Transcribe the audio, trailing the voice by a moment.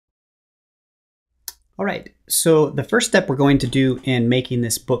All right, so the first step we're going to do in making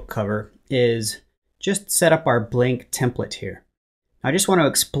this book cover is just set up our blank template here. I just want to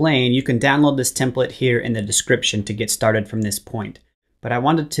explain, you can download this template here in the description to get started from this point. But I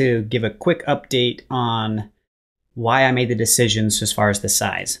wanted to give a quick update on why I made the decisions as far as the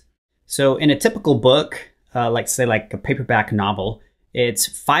size. So in a typical book, like a paperback novel, it's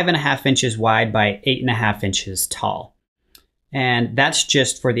 5.5 inches wide by 8.5 inches tall. And that's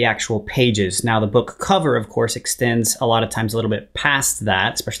just for the actual pages. Now the book cover, of course, extends a lot of times a little bit past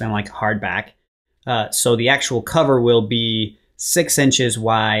that, especially on like hardback. So the actual cover will be 6 inches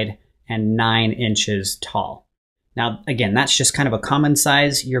wide and 9 inches tall. Now, again, that's just kind of a common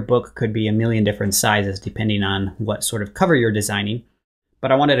size. Your book could be a million different sizes depending on what sort of cover you're designing.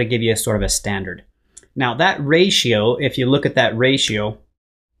 But I wanted to give you a sort of a standard. Now that ratio, if you look at that ratio,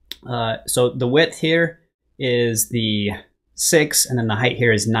 so the width here is the 6 and then the height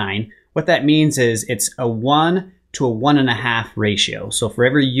here is 9. What that means is it's a 1 to a 1.5 ratio. So for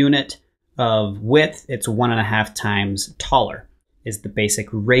every unit of width, it's 1.5 times taller is the basic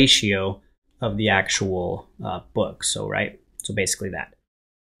ratio of the actual book. So basically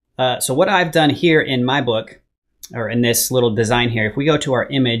that. So what I've done here in my book, or in this little design here, if we go to our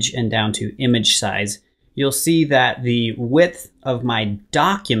image and down to image size, you'll see that the width of my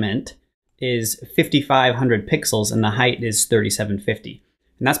document is 5,500 pixels and the height is 3,750.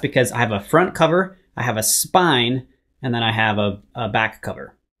 And that's because I have a front cover, I have a spine, and then I have a back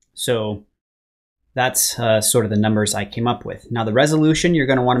cover. So that's sort of the numbers I came up with. Now the resolution, you're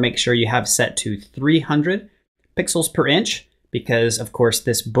going to want to make sure you have set to 300 pixels per inch because of course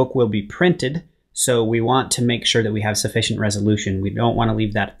this book will be printed. So we want to make sure that we have sufficient resolution. We don't want to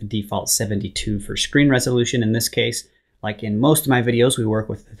leave that at the default 72 for screen resolution in this case. Like in most of my videos, we work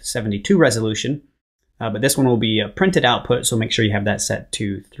with 72 resolution, but this one will be a printed output, so make sure you have that set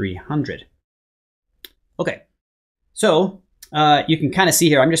to 300. Okay, so you can kind of see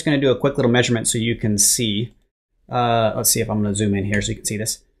here, I'm just going to do a quick little measurement so you can see. Let's see if I'm going to zoom in here so you can see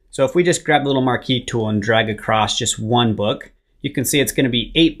this. So if we just grab the little marquee tool and drag across just one book, you can see it's going to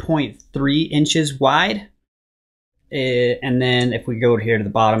be 8.3 inches wide. And then if we go here to the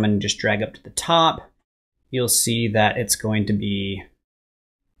bottom and just drag up to the top, you'll see that it's going to be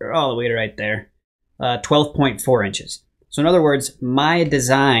all the way to right there, 12.4 inches. So in other words, my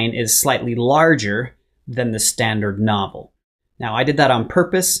design is slightly larger than the standard novel. Now I did that on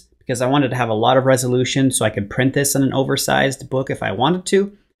purpose because I wanted to have a lot of resolution so I could print this in an oversized book if I wanted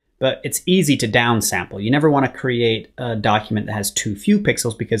to, but it's easy to downsample. You never want to create a document that has too few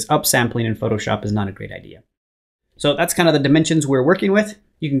pixels because upsampling in Photoshop is not a great idea. So that's kind of the dimensions we're working with.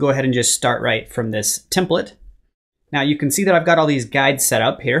 You can go ahead and just start right from this template. Now you can see that I've got all these guides set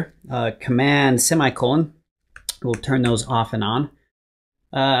up here. Command semicolon. We'll turn those off and on.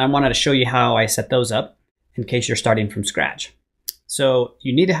 I wanted to show you how I set those up in case you're starting from scratch. So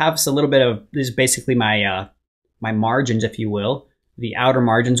you need to have a little bit of, this is basically my, my margins, if you will. The outer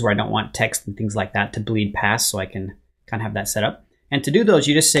margins where I don't want text and things like that to bleed past, so I can kind of have that set up. And to do those,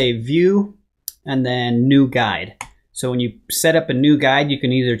 you just say View and then New Guide. So when you set up a new guide, you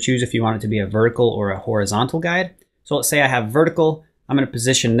can either choose if you want it to be a vertical or a horizontal guide. So let's say I have vertical. I'm going to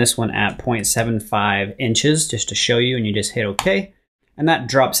position this one at 0.75 inches just to show you, and you just hit OK. And that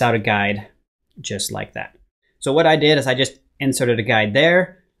drops out a guide just like that. So what I did is I just inserted a guide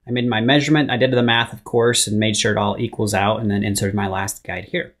there. I made my measurement. I did the math, of course, and made sure it all equals out, and then inserted my last guide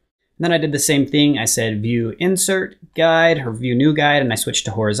here. And then I did the same thing. I said View Insert Guide or View New Guide, and I switched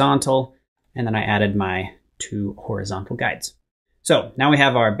to horizontal. And then I added my 2 horizontal guides. So now we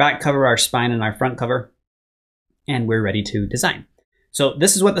have our back cover, our spine, and our front cover, and we're ready to design. So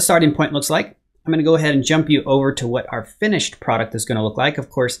this is what the starting point looks like. I'm going to go ahead and jump you over to what our finished product is going to look like. Of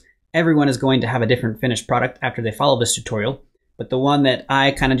course, everyone is going to have a different finished product after they follow this tutorial, but the one that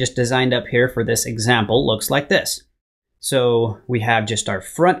I kind of just designed up here for this example looks like this. So we have just our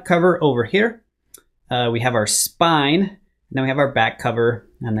front cover over here. We have our spine. And then we have our back cover,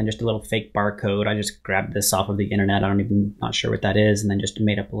 and then just a little fake barcode. I just grabbed this off of the internet. Not sure what that is, and then just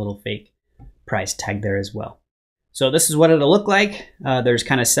made up a little fake price tag there as well. So this is what it'll look like. There's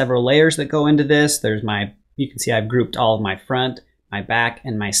kind of several layers that go into this. You can see I've grouped all of my front, my back,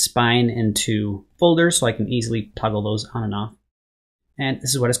 and my spine into folders so I can easily toggle those on and off. And this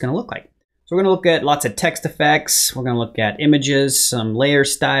is what it's going to look like. So we're going to look at lots of text effects. We're going to look at images, some layer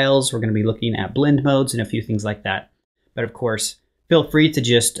styles. We're going to be looking at blend modes and a few things like that. But of course, feel free to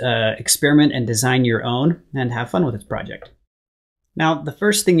just experiment and design your own and have fun with this project. Now, the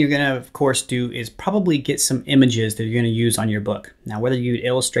first thing you're going to, of course, do is probably get some images that you're going to use on your book. Now, whether you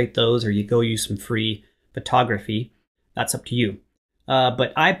illustrate those or you go use some free photography, that's up to you.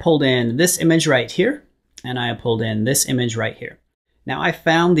 But I pulled in this image right here. and I pulled in this image right here. Now I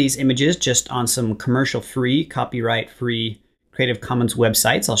found these images just on some commercial free, copyright free Creative Commons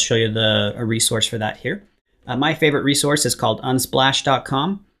websites. I'll show you a resource for that here. My favorite resource is called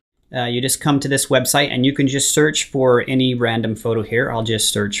unsplash.com. You just come to this website and you can just search for any random photo here. I'll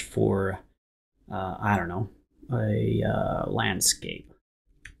just search for, I don't know, a landscape.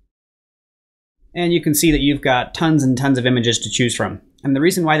 And you can see that you've got tons and tons of images to choose from. And the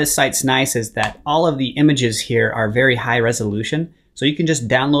reason why this site's nice is that all of the images here are very high resolution. So you can just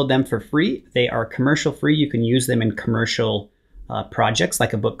download them for free. They are commercial free. You can use them in commercial projects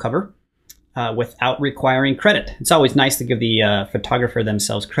like a book cover without requiring credit. It's always nice to give the photographer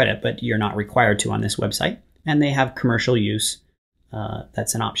themselves credit, but you're not required to on this website. And they have commercial use.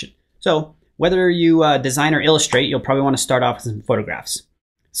 That's an option. So whether you design or illustrate, you'll probably want to start off with some photographs.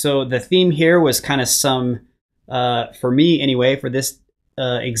 So the theme here was kind of some, for me anyway, for this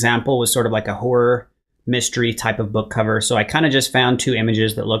example was sort of like a horror mystery type of book cover. So I kind of just found two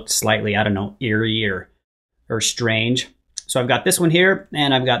images that looked slightly, I don't know, eerie or strange. So I've got this one here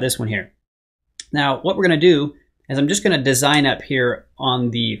and I've got this one here. Now what we're going to do is I'm just going to design up here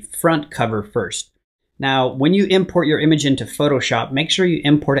on the front cover first. Now when you import your image into Photoshop, make sure you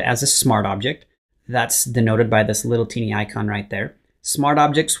import it as a smart object. That's denoted by this little teeny icon right there. Smart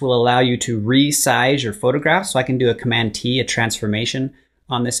objects will allow you to resize your photograph. So I can do a Command T, a transformation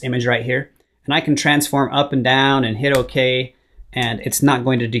on this image right here. And I can transform up and down and hit OK. And it's not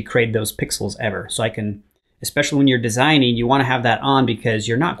going to degrade those pixels ever. So I can, especially when you're designing, you want to have that on because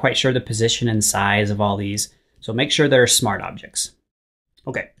you're not quite sure the position and size of all these. So make sure they're smart objects.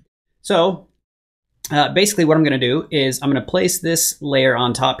 Okay, so basically what I'm going to do is I'm going to place this layer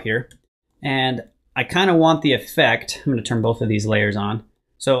on top here. And I kind of want the effect, I'm going to turn both of these layers on.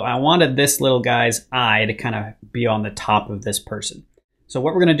 So I wanted this little guy's eye to kind of be on the top of this person. So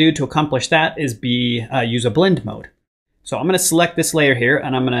what we're going to do to accomplish that is use a blend mode. So I'm going to select this layer here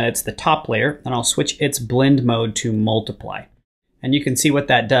and it's the top layer, and I'll switch its blend mode to multiply. And you can see what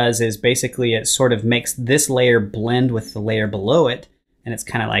that does is basically it sort of makes this layer blend with the layer below it. And it's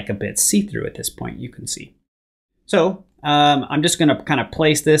kind of like a bit see-through at this point, you can see. So I'm just going to kind of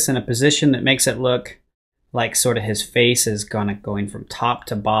place this in a position that makes it look like sort of his face is going from top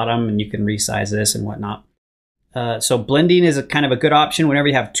to bottom, and you can resize this and whatnot. So blending is kind of a good option whenever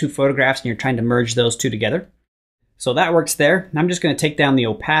you have two photographs and you're trying to merge those two together. So that works there. I'm just going to take down the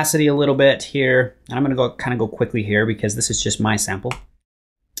opacity a little bit here, and I'm going to kind of go quickly here because this is just my sample.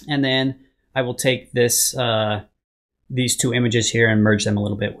 And then I will take this these two images here and merge them a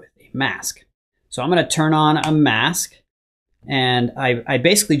little bit with a mask. So I'm going to turn on a mask, and I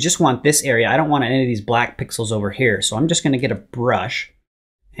basically just want this area. I don't want any of these black pixels over here. So I'm just going to get a brush,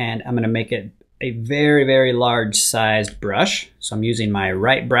 and I'm going to make it a very, very large sized brush. So I'm using my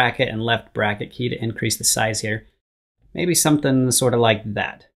right bracket and left bracket key to increase the size here. Maybe something sort of like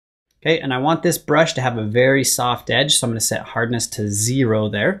that. Okay, and I want this brush to have a very soft edge, so I'm going to set hardness to 0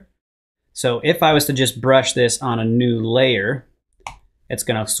 there. So if I was to just brush this on a new layer, it's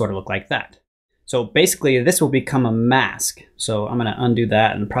going to sort of look like that. So basically this will become a mask. So I'm going to undo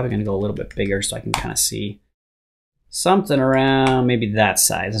that, and I'm probably going to go a little bit bigger so I can kind of see something around maybe that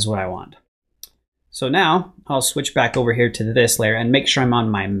size is what I want. So now I'll switch back over here to this layer and make sure I'm on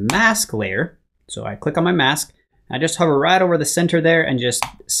my mask layer. So I click on my mask, and I just hover right over the center there and just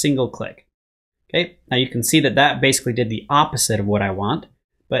single click. Okay, now you can see that that basically did the opposite of what I want.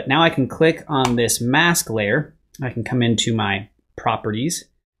 But now I can click on this mask layer. I can come into my properties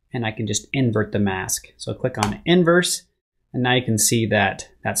and I can just invert the mask. So click on inverse, and now you can see that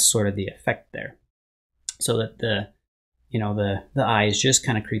that's sort of the effect there. So that the eye is just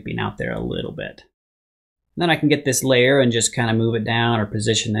kind of creeping out there a little bit. Then I can get this layer and just kind of move it down or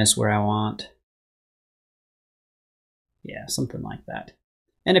position this where I want. Yeah, something like that.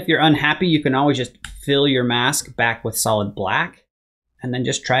 And if you're unhappy, you can always just fill your mask back with solid black and then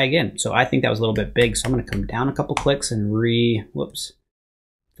just try again. So I think that was a little bit big, so I'm going to come down a couple clicks and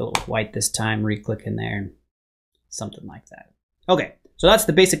fill it with white this time, re-click in there, and something like that. Okay, so that's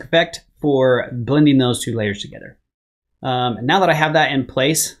the basic effect for blending those two layers together. Now that I have that in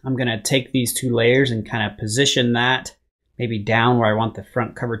place, I'm going to take these two layers and kind of position that maybe down where I want the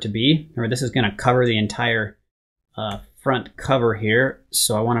front cover to be. Remember, this is going to cover the entire front cover here.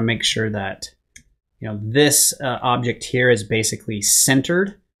 So I want to make sure that this object here is basically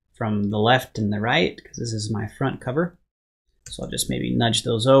centered from the left and the right, because this is my front cover. So I'll just maybe nudge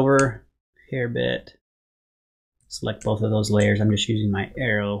those over a hair bit. Select both of those layers. I'm just using my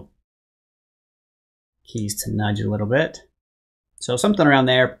arrow keys to nudge a little bit. So something around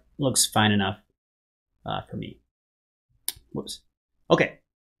there looks fine enough for me. Whoops. Okay.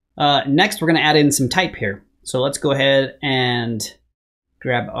 Next, we're going to add in some type here. So let's go ahead and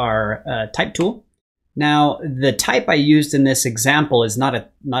grab our type tool. Now, the type I used in this example is not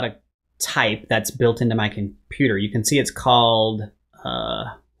a type that's built into my computer. You can see it's called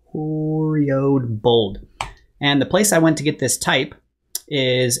Horioed Bold. And the place I went to get this type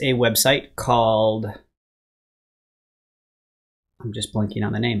is a website called, I'm just blanking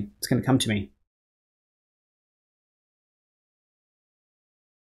on the name. It's going to come to me.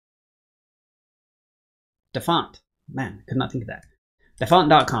 Dafont. Man, could not think of that.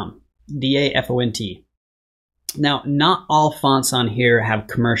 Dafont.com. D-A-F-O-N-T. Now, not all fonts on here have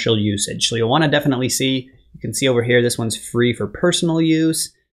commercial usage. So you'll want to definitely see, you can see over here, this one's free for personal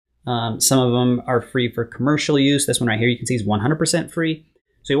use. Some of them are free for commercial use. This one right here, you can see is 100% free.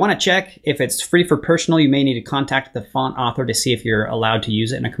 So you want to check if it's free for personal. You may need to contact the font author to see if you're allowed to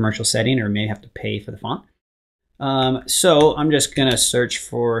use it in a commercial setting, or may have to pay for the font. So I'm just going to search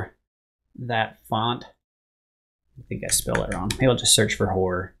for that font. I think I spelled it wrong. Maybe I'll just search for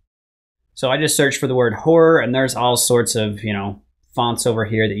horror. So I just searched for the word horror, and there's all sorts of, fonts over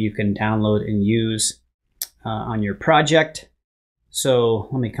here that you can download and use on your project. So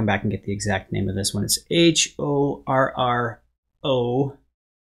let me come back and get the exact name of this one. It's H-O-R-R-O.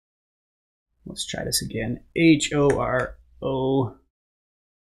 Let's try this again. H-O-R-O.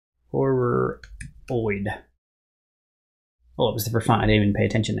 Horroroid. Oh, it was the font. I didn't even pay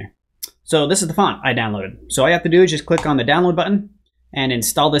attention there. So this is the font I downloaded. So all you have to do is just click on the download button and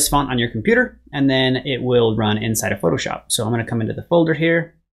install this font on your computer, and then it will run inside of Photoshop. So I'm going to come into the folder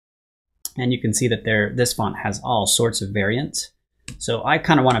here, and you can see that this font has all sorts of variants. So I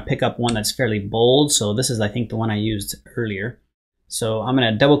kind of want to pick up one that's fairly bold. So this is, I think, the one I used earlier. So I'm going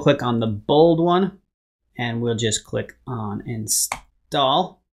to double click on the bold one, and we'll just click on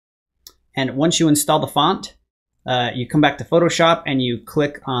install. And once you install the font, you come back to Photoshop and you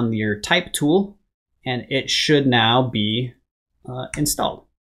click on your type tool, and it should now be installed.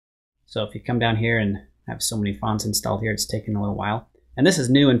 So if you come down here and have so many fonts installed here, it's taking a little while. And this is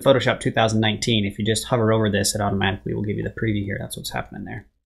new in Photoshop 2019. If you just hover over this, it automatically will give you the preview here. That's what's happening there.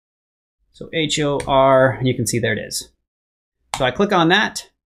 So H-O-R, you can see there it is. So I click on that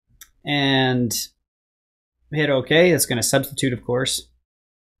and hit OK. It's going to substitute, of course.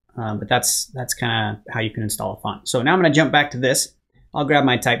 But that's kind of how you can install a font. So now I'm going to jump back to this. I'll grab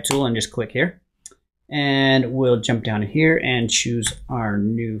my type tool and just click here. And we'll jump down here and choose our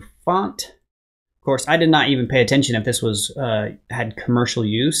new font. Of course, I did not even pay attention if this was had commercial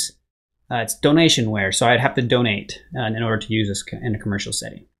use. It's donationware, so I'd have to donate in order to use this in a commercial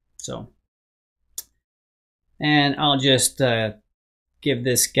setting. So, and I'll just give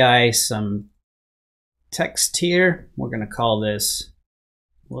this guy some text here. We're going to call this,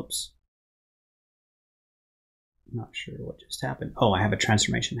 whoops. Not sure what just happened. Oh, I have a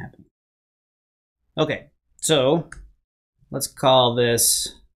transformation happening. Okay, so let's call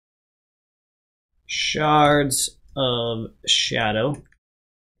this Shards of Shadow.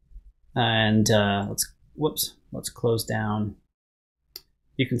 And let's close down.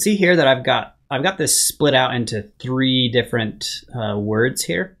 You can see here that I've got this split out into 3 different words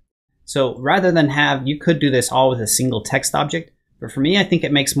here. So rather than you could do this all with a single text object, but for me, I think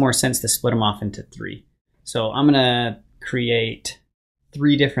it makes more sense to split them off into 3. So I'm gonna create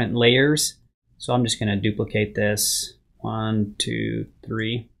 3 different layers. So I'm just gonna duplicate this, 1, 2,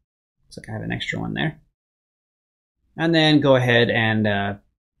 3. Looks like I have an extra one there. And then go ahead and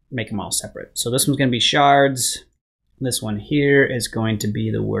make them all separate. So this one's gonna be shards. This one here is going to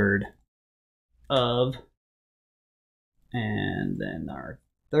be the word of. And then our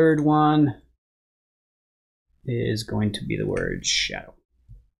third one is going to be the word shadow.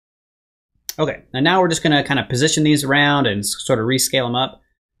 Okay, and now we're just gonna kind of position these around and sort of rescale them up.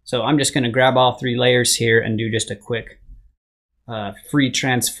 So I'm just gonna grab all 3 layers here and do just a quick free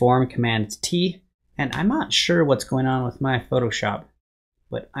transform, Command T. And I'm not sure what's going on with my Photoshop,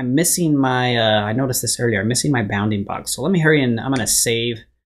 but I'm missing my, I noticed this earlier, I'm missing my bounding box. So let me hurry and I'm gonna save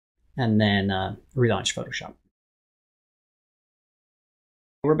and then relaunch Photoshop.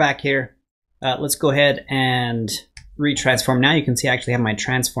 We're back here. Let's go ahead and retransform. Now you can see I actually have my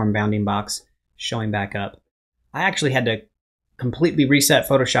transform bounding box showing back up. I actually had to completely reset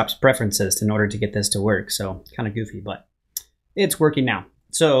Photoshop's preferences in order to get this to work. So kind of goofy, but it's working now.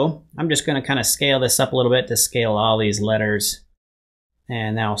 So I'm just going to kind of scale this up a little bit to scale all these letters.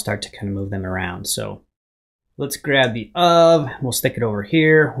 And now I'll start to kind of move them around. So let's grab the of, we'll stick it over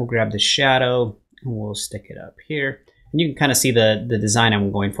here. We'll grab the shadow and we'll stick it up here. And you can kind of see the design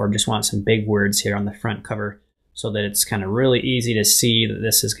I'm going for. I just want some big words here on the front cover so that it's kind of really easy to see that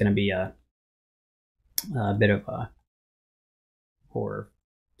this is going to be a bit of a horror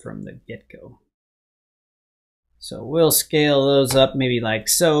from the get-go. So we'll scale those up maybe like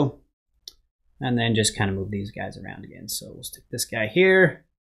so, and then just kind of move these guys around again. So we'll stick this guy here,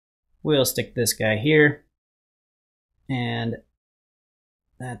 we'll stick this guy here, and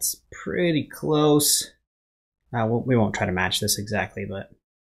that's pretty close. We won't try to match this exactly, but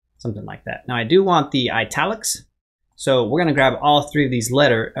something like that. Now I do want the italics, so we're gonna grab all three of these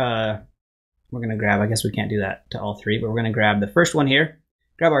we're gonna grab, I guess we can't do that to all three, but we're gonna grab the first one here,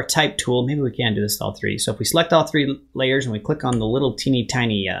 grab our type tool, maybe we can do this to all three. So if we select all three layers and we click on the little teeny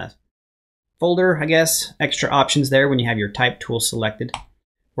tiny folder, I guess, extra options there when you have your type tool selected,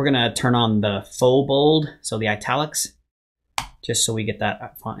 we're gonna turn on the faux bold, so the italics, just so we get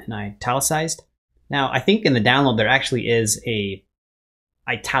that font in italicized. Now I think in the download there actually is a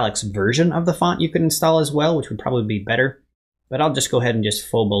italics version of the font you could install as well, which would probably be better. But I'll just go ahead and just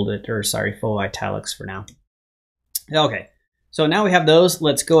faux bold it, or sorry, faux italics for now. Okay, so now we have those.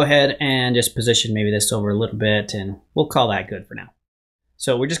 Let's go ahead and just position maybe this over a little bit, and we'll call that good for now.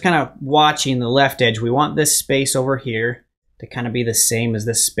 So we're just kind of watching the left edge. We want this space over here to kind of be the same as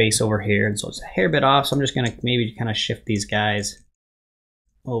this space over here. And so it's a hair bit off, so I'm just gonna maybe kind of shift these guys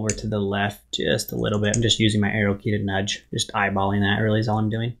over to the left just a little bit. I'm just using my arrow key to nudge, just eyeballing that really is all I'm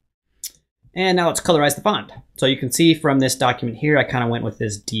doing. And now let's colorize the font. So you can see from this document here, I kind of went with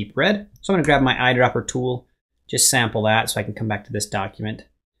this deep red. So I'm gonna grab my eyedropper tool, just sample that so I can come back to this document.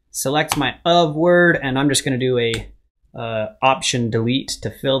 Select my of word, and I'm just gonna do a option delete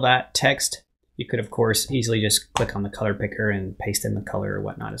to fill that text. You could of course easily just click on the color picker and paste in the color or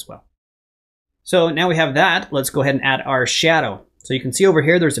whatnot as well. So now we have that, let's go ahead and add our shadow. So you can see over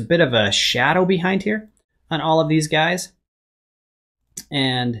here, there's a bit of a shadow behind here on all of these guys.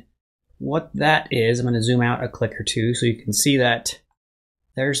 And what that is, I'm going to zoom out a click or two so you can see that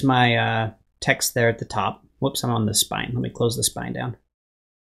there's my text there at the top. Whoops, I'm on the spine. Let me close the spine down.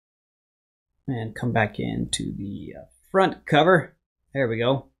 And come back into the front cover. There we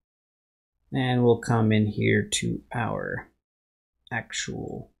go. And we'll come in here to our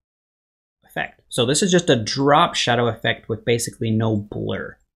actual effect. So this is just a drop shadow effect with basically no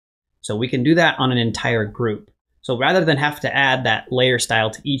blur. So we can do that on an entire group. So rather than have to add that layer style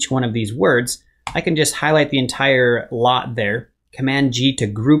to each one of these words, I can just highlight the entire lot there, Command G to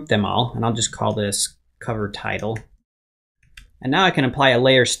group them all, and I'll just call this cover title. And now I can apply a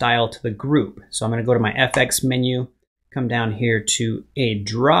layer style to the group. So I'm going to go to my FX menu, come down here to a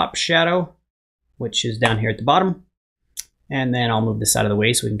drop shadow, which is down here at the bottom. And then I'll move this out of the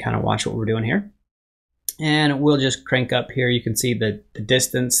way so we can kind of watch what we're doing here. And we'll just crank up here. You can see the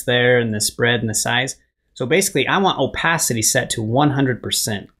distance there and the spread and the size. So basically I want opacity set to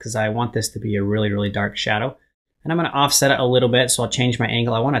 100% because I want this to be a really, really dark shadow. And I'm going to offset it a little bit, so I'll change my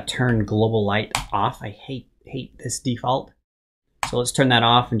angle. I want to turn global light off. I hate this default. So let's turn that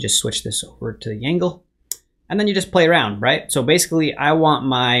off and just switch this over to the angle. And then you just play around, right? So basically I want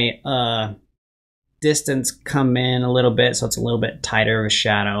my distance come in a little bit, so it's a little bit tighter of a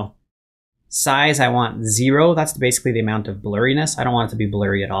shadow. Size, I want 0. That's basically the amount of blurriness. I don't want it to be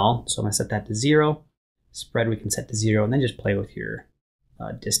blurry at all. So I'm going to set that to 0. Spread we can set to 0, and then just play with your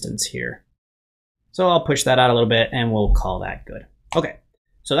distance here. So I'll push that out a little bit and we'll call that good. Okay,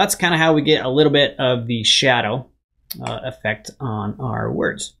 so that's kind of how we get a little bit of the shadow effect on our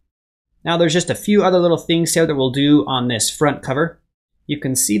words. Now there's just a few other little things here that we'll do on this front cover. You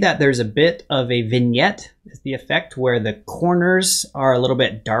can see that there's a bit of a vignette, is the effect, where the corners are a little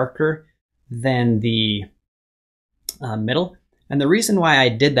bit darker than the middle. And the reason why I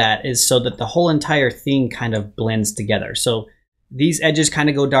did that is so that the whole entire thing kind of blends together. So these edges kind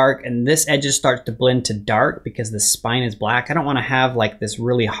of go dark and this edges start to blend to dark because the spine is black. I don't want to have like this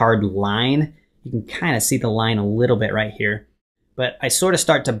really hard line. You can kind of see the line a little bit right here. But I sort of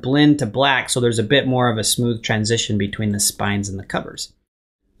start to blend to black, so there's a bit more of a smooth transition between the spines and the covers.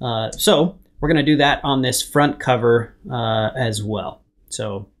 So we're going to do that on this front cover as well.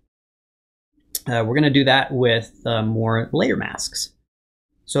 So we're going to do that with more layer masks.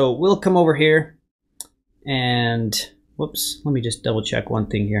 So we'll come over here and, whoops, let me just double check one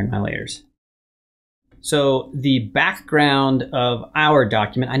thing here in my layers. So the background of our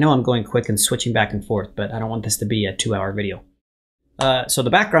document, I know I'm going quick and switching back and forth, but I don't want this to be a 2-hour video. So the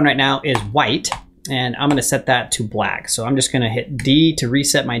background right now is white, and I'm going to set that to black. So I'm just going to hit D to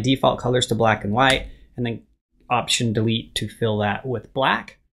reset my default colors to black and white, and then Option Delete to fill that with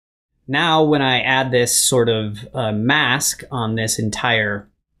black. Now when I add this sort of mask on this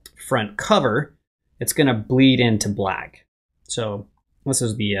entire front cover, it's going to bleed into black. So this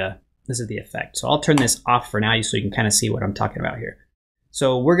is the effect. So I'll turn this off for now so you can kind of see what I'm talking about here.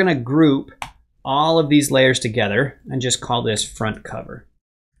 So we're going to group all of these layers together and just call this front cover.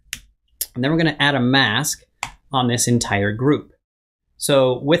 And then we're going to add a mask on this entire group.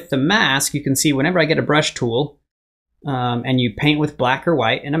 So with the mask, you can see whenever I get a brush tool and you paint with black or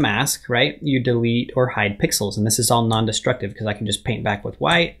white in a mask, right, you delete or hide pixels. And this is all non-destructive because I can just paint back with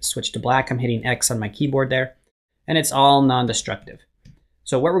white, switch to black. I'm hitting X on my keyboard there, and it's all non-destructive.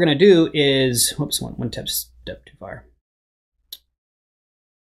 So what we're going to do is, whoops, one step too far,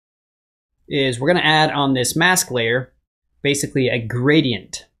 is we're going to add on this mask layer basically a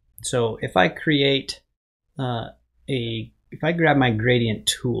gradient. So if I create if I grab my gradient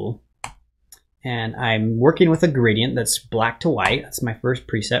tool and I'm working with a gradient that's black to white, that's my first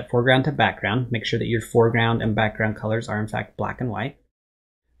preset, foreground to background. Make sure that your foreground and background colors are in fact black and white.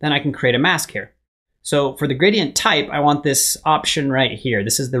 Then I can create a mask here. So for the gradient type, I want this option right here.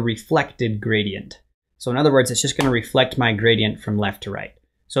 This is the reflected gradient. So in other words, it's just going to reflect my gradient from left to right.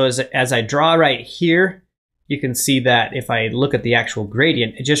 So as I draw right here, you can see that if I look at the actual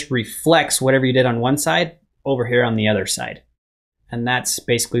gradient, it just reflects whatever you did on one side over here on the other side. And that's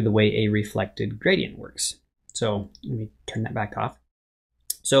basically the way a reflected gradient works. So let me turn that back off.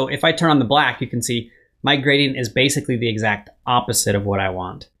 So if I turn on the black, you can see my gradient is basically the exact opposite of what I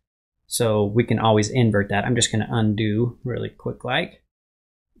want. So we can always invert that. I'm just going to undo really quick like,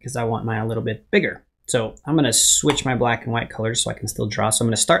 because I want mine a little bit bigger. So I'm going to switch my black and white colors so I can still draw. So I'm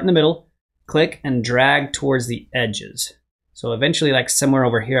going to start in the middle, click and drag towards the edges. So eventually, like somewhere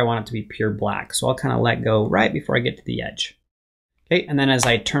over here, I want it to be pure black. So I'll kind of let go right before I get to the edge. Okay, and then as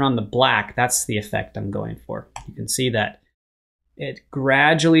I turn on the black, that's the effect I'm going for. You can see that it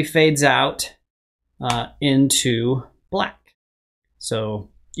gradually fades out into black. So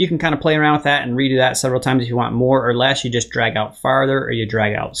you can kind of play around with that and redo that several times if you want more or less. You just drag out farther or you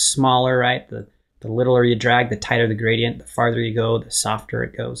drag out smaller, right? The littler you drag, the tighter the gradient, the farther you go, the softer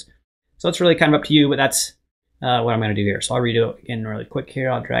it goes. So it's really kind of up to you, but that's what I'm going to do here. So I'll redo it again really quick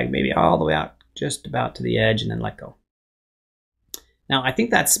here. I'll drag maybe all the way out just about to the edge and then let go. Now I think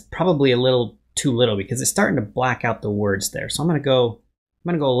that's probably a little too little because it's starting to black out the words there. So I'm going to go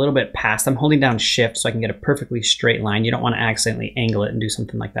a little bit past. I'm holding down Shift so I can get a perfectly straight line. You don't want to accidentally angle it and do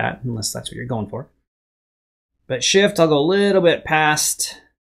something like that unless that's what you're going for. But Shift, I'll go a little bit past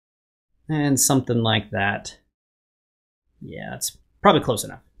and something like that. Yeah, that's probably close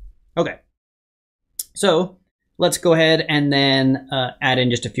enough. Okay, so let's go ahead and then add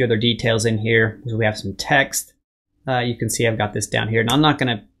in just a few other details in here. So we have some text. You can see I've got this down here. Now I'm not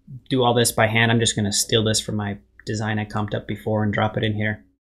going to do all this by hand. I'm just going to steal this from my design I comped up before and drop it in here.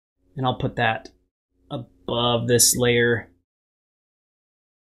 And I'll put that above this layer.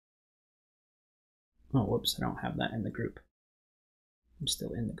 Oh, whoops, I don't have that in the group. I'm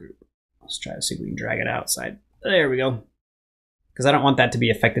still in the group. Let's try to see if we can drag it outside. There we go. Because I don't want that to be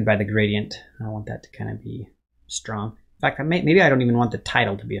affected by the gradient. I want that to kind of be strong. In fact, maybe I don't even want the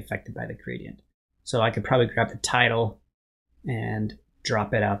title to be affected by the gradient. So I could probably grab the title and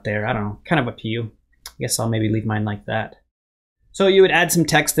drop it out there. I don't know, kind of up to you. I guess I'll maybe leave mine like that. So you would add some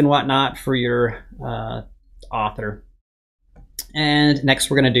text and whatnot for your author. And next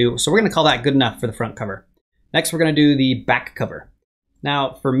we're going to do, so we're going to call that good enough for the front cover. Next we're going to do the back cover.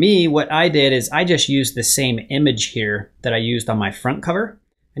 Now for me, what I did is I just used the same image here that I used on my front cover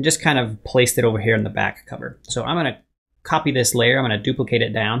and just kind of placed it over here in the back cover. So I'm going to copy this layer. I'm going to duplicate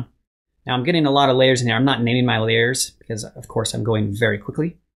it down. Now I'm getting a lot of layers in here. I'm not naming my layers because of course I'm going very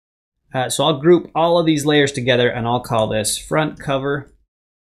quickly. So I'll group all of these layers together and I'll call this front cover.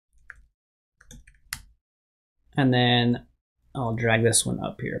 And then I'll drag this one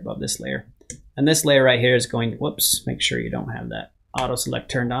up here above this layer. And this layer right here is going, whoops, make sure you don't have that auto select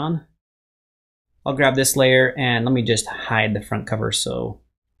turned on. I'll grab this layer and let me just hide the front cover so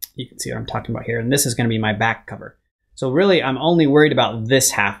you can see what I'm talking about here. And this is going to be my back cover. So really I'm only worried about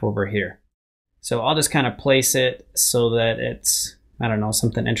this half over here. So I'll just kind of place it so that it's, I don't know,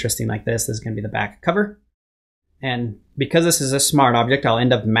 something interesting like this. This is going to be the back cover. And because this is a smart object, I'll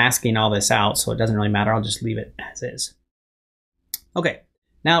end up masking all this out, so it doesn't really matter. I'll just leave it as is. Okay,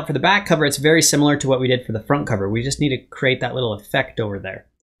 now for the back cover, it's very similar to what we did for the front cover. We just need to create that little effect over there.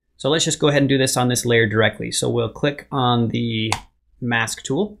 So let's just go ahead and do this on this layer directly. So we'll click on the mask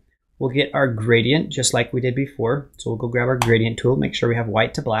tool. We'll get our gradient just like we did before. So we'll go grab our gradient tool, make sure we have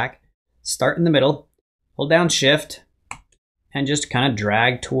white to black. Start in the middle, hold down Shift, and just kind of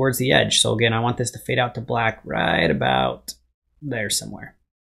drag towards the edge. So again, I want this to fade out to black right about there somewhere.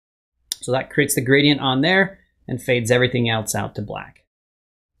 So that creates the gradient on there and fades everything else out to black.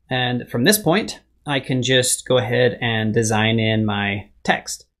 And from this point, I can just go ahead and design in my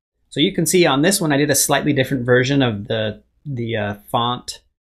text. So you can see on this one, I did a slightly different version of the font,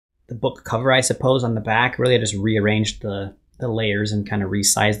 the book cover, I suppose, on the back. Really, I just rearranged the layers and kind of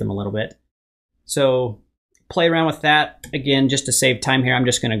resized them a little bit. So play around with that. Again, just to save time here, I'm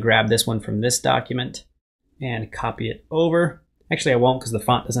just going to grab this one from this document and copy it over. Actually, I won't because the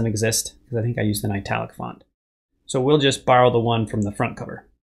font doesn't exist because I think I used an italic font. So we'll just borrow the one from the front cover.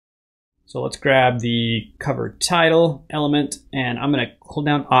 So let's grab the cover title element, and I'm going to hold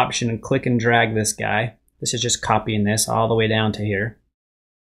down Option and click and drag this guy. This is just copying this all the way down to here.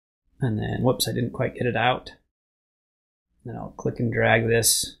 And then, whoops, I didn't quite get it out. Then I'll click and drag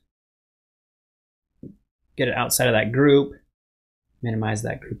this. Get it outside of that group. Minimize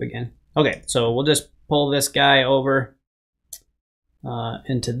that group again. Okay, so we'll just pull this guy over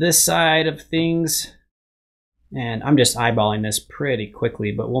into this side of things. And I'm just eyeballing this pretty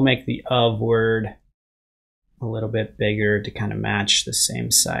quickly, but we'll make the of word a little bit bigger to kind of match the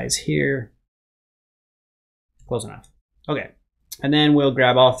same size here. Close enough. Okay, and then we'll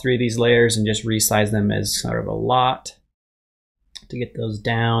grab all three of these layers and just resize them as sort of a lot to get those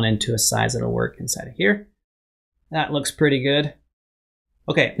down into a size that'll work inside of here. That looks pretty good.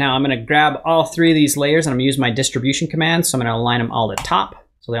 Okay, now I'm going to grab all three of these layers and I'm going to use my distribution command. So I'm going to align them all to top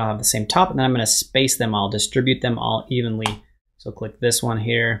so they all have the same top, and then I'm going to space them all, distribute them all evenly. So click this one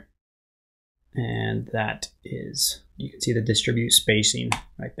here, and that is, you can see the distribute spacing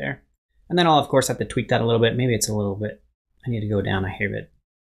right there. And then I'll of course have to tweak that a little bit. Maybe it's a little bit, I need to go down a hair bit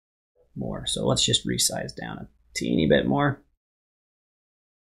more. So let's just resize down a teeny bit more.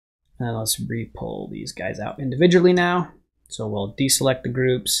 And let's re-pull these guys out individually now. So we'll deselect the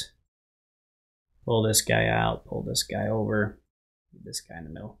groups, pull this guy out, pull this guy over, this guy in the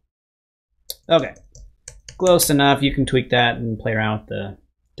middle. Okay, close enough. You can tweak that and play around with the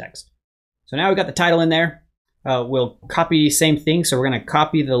text. So now we've got the title in there. We'll copy same thing. So we're going to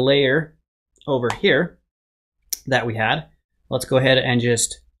copy the layer over here that we had. Let's go ahead and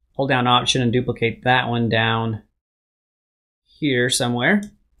just hold down Option and duplicate that one down here somewhere,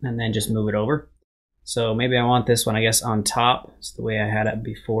 and then just move it over. So maybe I want this one, I guess, on top. It's the way I had it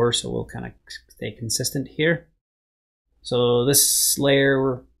before, so we'll kind of stay consistent here. So this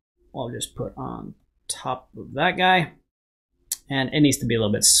layer I'll just put on top of that guy. And it needs to be a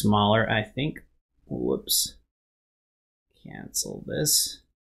little bit smaller, I think. Whoops. Cancel this.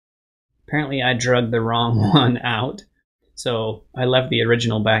 Apparently I drug the wrong one out. So I left the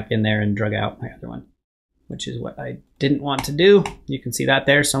original back in there and drug out my other one, which is what I didn't want to do. You can see that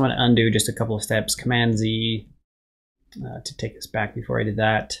there. So I'm going to undo just a couple of steps. Command Z to take this back before I did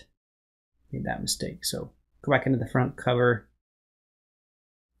that. Made that mistake. So go back into the front cover.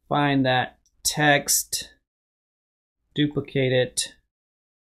 Find that text. Duplicate it.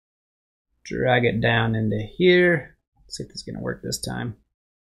 Drag it down into here. Let's see if this is going to work this time.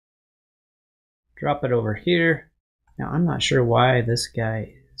 Drop it over here. Now I'm not sure why this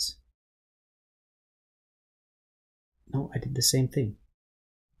guy is. No, I did the same thing.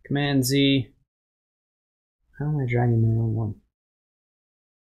 Command Z. How am I dragging the wrong one?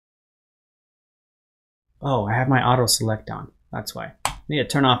 Oh, I have my auto select on. That's why. I need to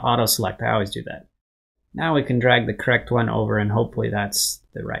turn off auto select. I always do that. Now we can drag the correct one over and hopefully that's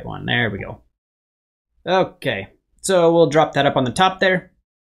the right one. There we go. Okay, so we'll drop that up on the top there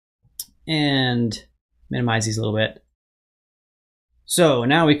and minimize these a little bit. So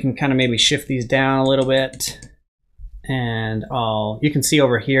now we can kind of maybe shift these down a little bit. And you can see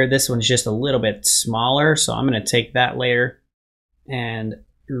over here, this one's just a little bit smaller. So I'm going to take that layer and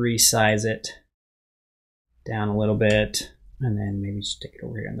resize it down a little bit. And then maybe stick it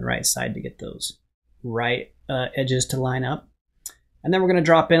over here on the right side to get those right edges to line up. And then we're going to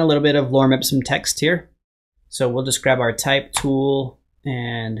drop in a little bit of lorem ipsum text here. So we'll just grab our type tool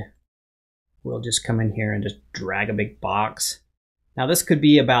and we'll just come in here and just drag a big box. Now this could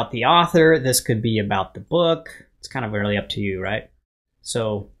be about the author. This could be about the book. It's kind of really up to you, right?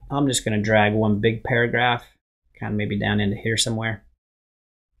 So I'm just going to drag one big paragraph, kind of maybe down into here somewhere.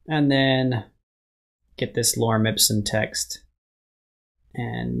 And then get this lorem ipsum text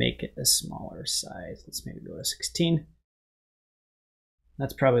and make it a smaller size. Let's maybe go to 16.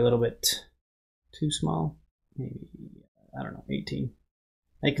 That's probably a little bit too small. Maybe, I don't know, 18.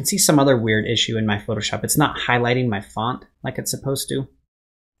 I can see some other weird issue in my Photoshop. It's not highlighting my font like it's supposed to.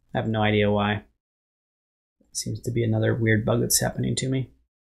 I have no idea why. It seems to be another weird bug that's happening to me.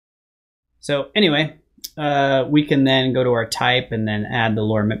 So anyway, we can then go to our type and then add the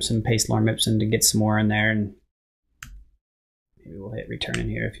lorem ipsum, paste lorem ipsum to get some more in there, and maybe we'll hit return in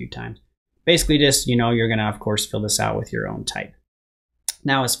here a few times. Basically just, you're gonna of course fill this out with your own type.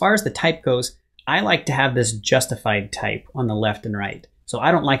 Now as far as the type goes, I like to have this justified type on the left and right. So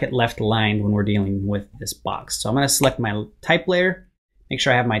I don't like it left aligned when we're dealing with this box. So I'm gonna select my type layer, make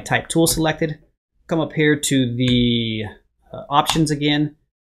sure I have my type tool selected, come up here to the options again,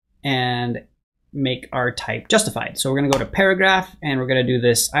 and make our type justified. So we're going to go to paragraph and we're going to do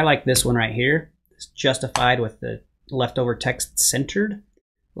this. I like this one right here. It's justified with the leftover text centered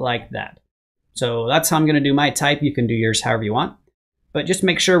like that. So that's how I'm going to do my type. You can do yours however you want, but just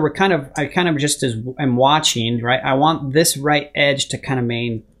make sure I kind of just as I'm watching, right? I want this right edge to kind of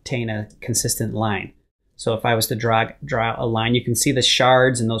maintain a consistent line. So if I was to draw a line, you can see the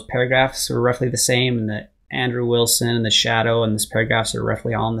shards and those paragraphs are roughly the same, and the Andrew Wilson and the shadow and this paragraphs are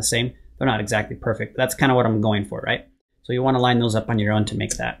roughly all in the same. They're not exactly perfect, but that's kind of what I'm going for, right? So you want to line those up on your own to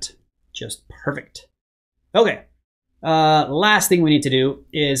make that just perfect. Okay. Last thing we need to do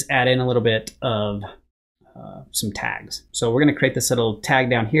is add in a little bit of some tags. So we're going to create this little tag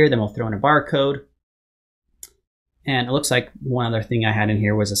down here, then we'll throw in a barcode. And it looks like one other thing I had in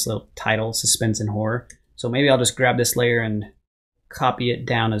here was this little title, suspense and horror. So maybe I'll just grab this layer and copy it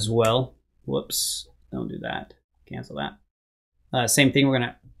down as well. Whoops, don't do that. Cancel that. Same thing, we're going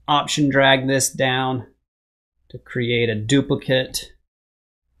to option drag this down to create a duplicate.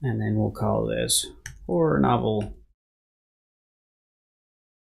 And then we'll call this horror novel.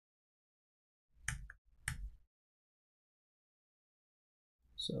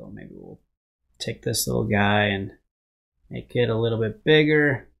 So maybe we'll take this little guy and make it a little bit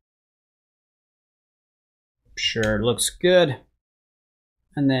bigger. Sure, looks good.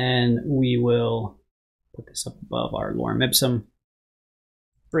 And then we will put this up above our lorem ipsum.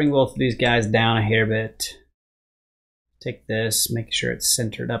 Bring both of these guys down a hair bit. Take this, make sure it's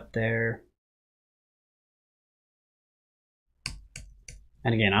centered up there.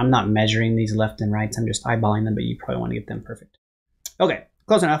 And again, I'm not measuring these left and rights, I'm just eyeballing them, but you probably want to get them perfect. Okay,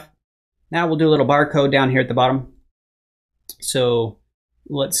 close enough. Now we'll do a little barcode down here at the bottom. So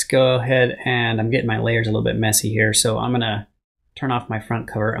let's go ahead, and I'm getting my layers a little bit messy here. So I'm gonna turn off my front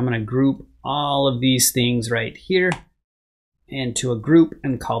cover. I'm gonna group all of these things right here into a group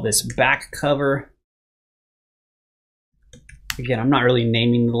and call this back cover. Again, I'm not really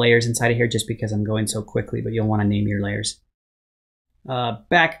naming the layers inside of here just because I'm going so quickly, but you'll want to name your layers.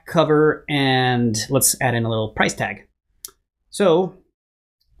 Back cover, and let's add in a little price tag. So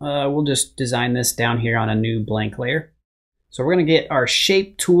we'll just design this down here on a new blank layer. So we're going to get our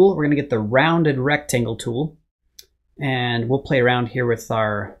shape tool. We're going to get the rounded rectangle tool, and we'll play around here with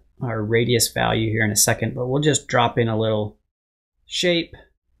our radius value here in a second, but we'll just drop in a little shape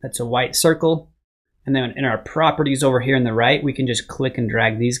that's a white circle. And then in our properties over here in the right, we can just click and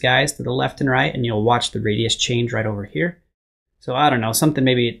drag these guys to the left and right, and you'll watch the radius change right over here. So I don't know, something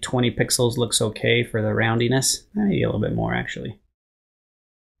maybe at 20 pixels looks okay for the roundiness. Maybe a little bit more actually.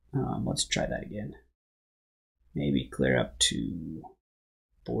 Let's try that again. Maybe clear up to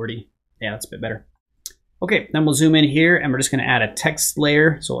 40. Yeah, that's a bit better. Okay, then we'll zoom in here and we're just gonna add a text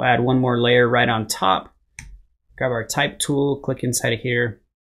layer. So we'll add one more layer right on top. Grab our type tool, click inside of here.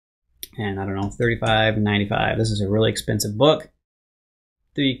 And I don't know, 35.95. This is a really expensive book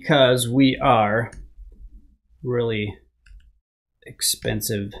because we are really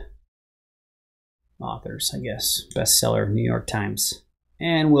expensive authors, I guess. Bestseller, New York Times.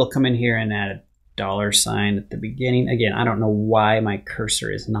 And we'll come in here and add a $sign at the beginning. Again, I don't know why my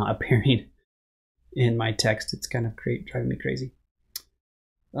cursor is not appearing in my text. It's kind of driving me crazy.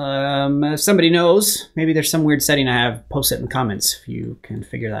 If somebody knows, maybe there's some weird setting I have, post it in the comments if you can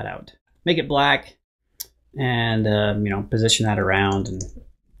figure that out. Make it black and you know, position that around and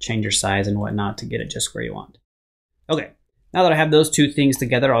change your size and whatnot to get it just where you want. Okay, now that I have those two things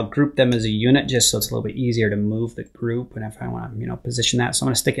together, I'll group them as a unit just so it's a little bit easier to move the group and if I want to, you know, position that. So I'm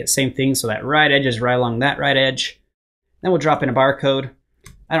going to stick it same thing, so that right edge is right along that right edge. Then we'll drop in a barcode.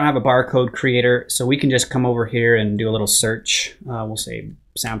 I don't have a barcode creator, so we can just come over here and do a little search. We'll say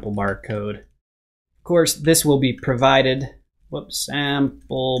sample barcode. Of course, this will be provided. Whoops,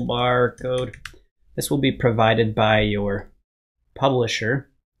 sample barcode. This will be provided by your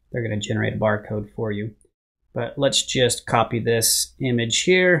publisher. They're going to generate a barcode for you. But let's just copy this image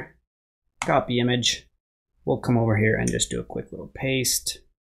here. Copy image. We'll come over here and just do a quick little paste.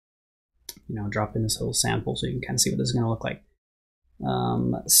 You know, drop in this little sample so you can kind of see what this is going to look like.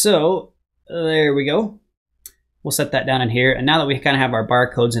 So there we go. We'll set that down in here. And now that we kind of have our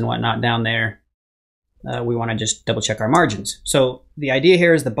barcodes and whatnot down there, we want to just double check our margins. So the idea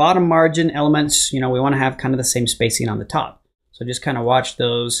here is the bottom margin elements, you know, we want to have kind of the same spacing on the top. So just kind of watch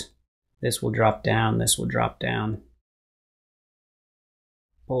those. This will drop down, this will drop down.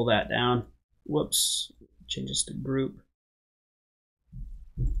 Pull that down. Whoops, change this to group.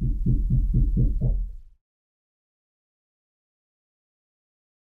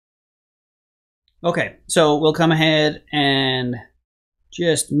 Okay, so we'll come ahead and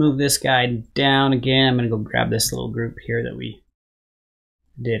just move this guy down again. I'm going to go grab this little group here that we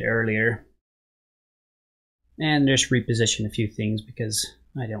did earlier. And just reposition a few things because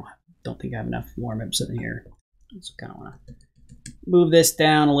I don't think I have enough warm-ups in here. So kind of want to move this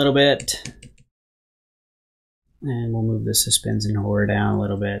down a little bit. And we'll move the suspense and horror down a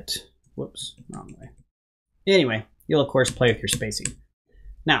little bit. Whoops, wrong way. Anyway, you'll of course play with your spacing.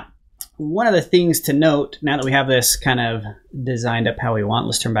 Now, one of the things to note, now that we have this kind of designed up how we want,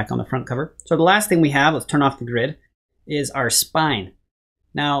 let's turn back on the front cover. So the last thing we have, let's turn off the grid, is our spine.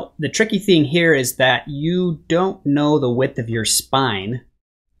 Now, the tricky thing here is that you don't know the width of your spine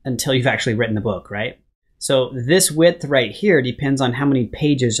until you've actually written the book, right? So this width right here depends on how many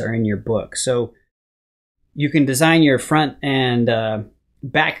pages are in your book. So you can design your front and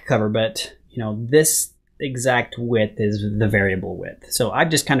back cover, but this exact width is the variable width. So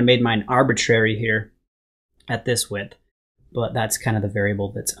I've just kind of made mine arbitrary here at this width, but that's kind of the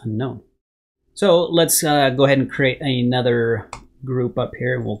variable that's unknown. So let's go ahead and create another group up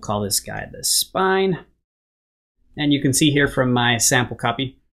here. We'll call this guy the spine. And you can see here from my sample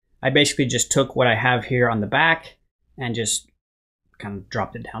copy, I basically just took what I have here on the back and just kind of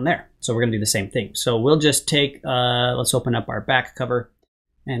dropped it down there. So we're going to do the same thing. So we'll just take, let's open up our back cover,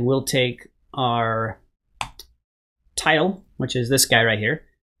 and we'll take our title, which is this guy right here,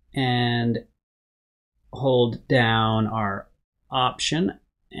 and hold down our option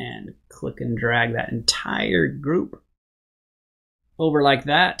and click and drag that entire group over like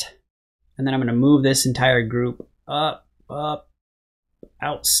that. And then I'm going to move this entire group up,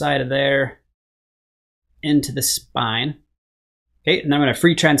 outside of there into the spine. Okay, and I'm going to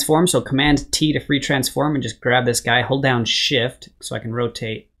free transform. So Command T to free transform and just grab this guy, hold down Shift so I can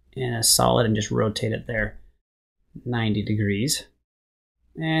rotate in a solid and just rotate it there 90 degrees.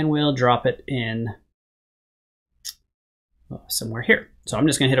 And we'll drop it in somewhere here. So I'm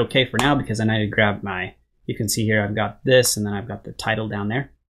just going to hit OK for now because I need to grab my, you can see here I've got this and then I've got the title down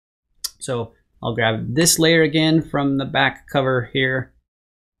there. So I'll grab this layer again from the back cover here,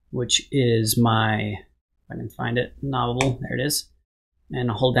 which is my, if I can find it, novel, there it is. And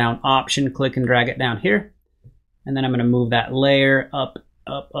I'll hold down Option, click and drag it down here. And then I'm going to move that layer up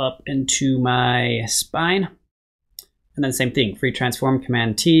into my spine. And then same thing, free transform,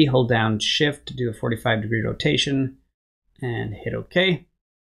 Command T, hold down Shift to do a 45-degree rotation and hit OK.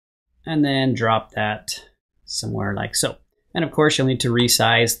 And then drop that somewhere like so. And of course, you'll need to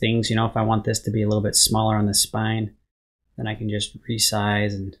resize things. If I want this to be a little bit smaller on the spine, then I can just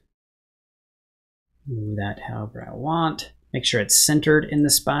resize and move that however I want. Make sure it's centered in the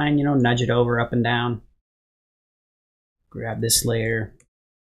spine, nudge it over up and down. Grab this layer,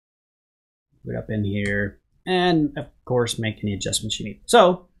 put it up in here, and of course, make any adjustments you need.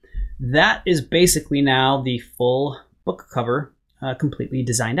 So that is basically now the full book cover completely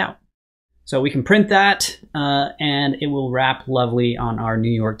designed out. So we can print that and it will wrap lovely on our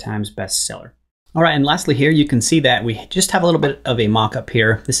New York Times bestseller. All right, and lastly here, you can see that we just have a little bit of a mock-up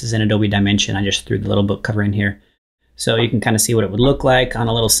here. This is in Adobe Dimension. I just threw the little book cover in here. So you can kind of see what it would look like on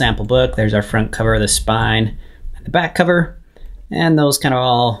a little sample book. There's our front cover, the spine, and the back cover. And those kind of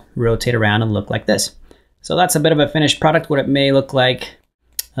all rotate around and look like this. So that's a bit of a finished product, what it may look like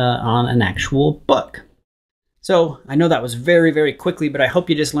on an actual book. So I know that was very, very quickly, but I hope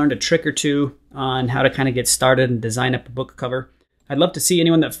you just learned a trick or two on how to kind of get started and design up a book cover. I'd love to see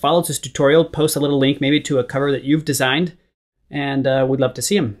anyone that follows this tutorial post a little link maybe to a cover that you've designed, and we'd love to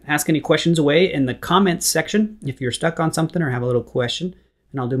see them. Ask any questions away in the comments section if you're stuck on something or have a little question,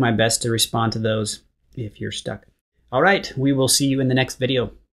 and I'll do my best to respond to those if you're stuck. All right, we will see you in the next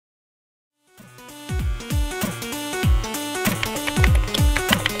video.